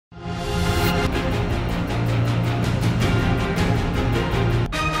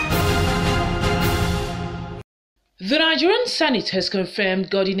The Nigerian Senate has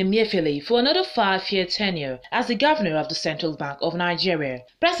confirmed Godwin Emefiele for another 5-year tenure as the Governor of the Central Bank of Nigeria.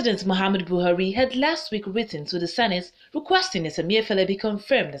 President Muhammadu Buhari had last week written to the Senate requesting that Emefiele be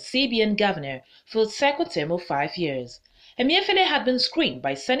confirmed as CBN Governor for a second term of 5 years. Emefiele had been screened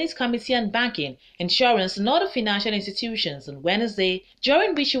by Senate Committee on Banking, Insurance and other financial institutions on Wednesday,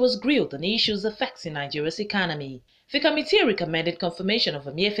 during which he was grilled on issues affecting Nigeria's economy. The committee recommended confirmation of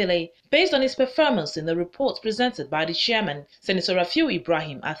Emefiele based on his performance in the report presented by the Chairman Senator Rafiu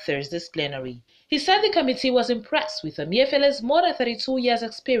Ibrahim at Thursday's plenary. He said the committee was impressed with Emefiele's more than 32 years'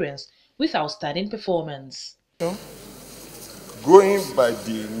 experience with outstanding performance. Going by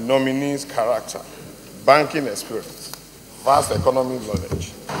the nominee's character, banking experience, vast economic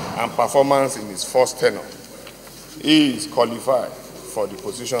knowledge, and performance in his first tenure, he is qualified for the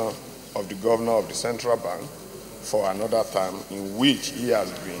position of the Governor of the Central Bank for another term, in which he has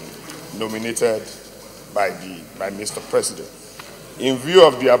been nominated by Mr. President. In view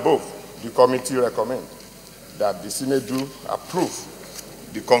of the above, the committee recommends that the Senate do approve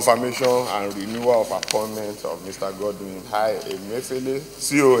the confirmation and renewal of appointment of Mr. Godwin Emefiele,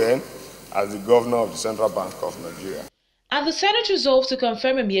 CON, as the Governor of the Central Bank of Nigeria. And the Senate resolved to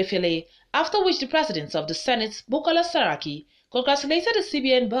confirm Emefiele, after which the President of the Senate, Bukola Saraki, congratulated the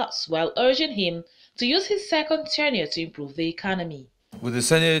CBN boss while urging him to use his second tenure to improve the economy. Will the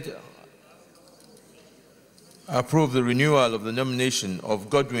Senate approve the renewal of the nomination of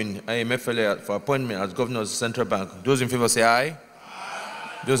Godwin Emefiele for appointment as Governor of the Central Bank? Those in favor say aye.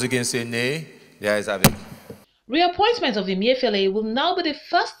 Those against say nay. The ayes have it. Reappointment of Emefiele will now be the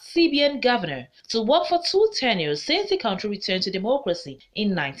first CBN governor to work for 2 tenures since the country returned to democracy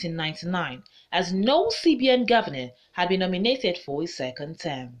in 1999, as no CBN governor had been nominated for a second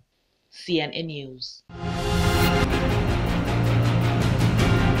term. CNN News.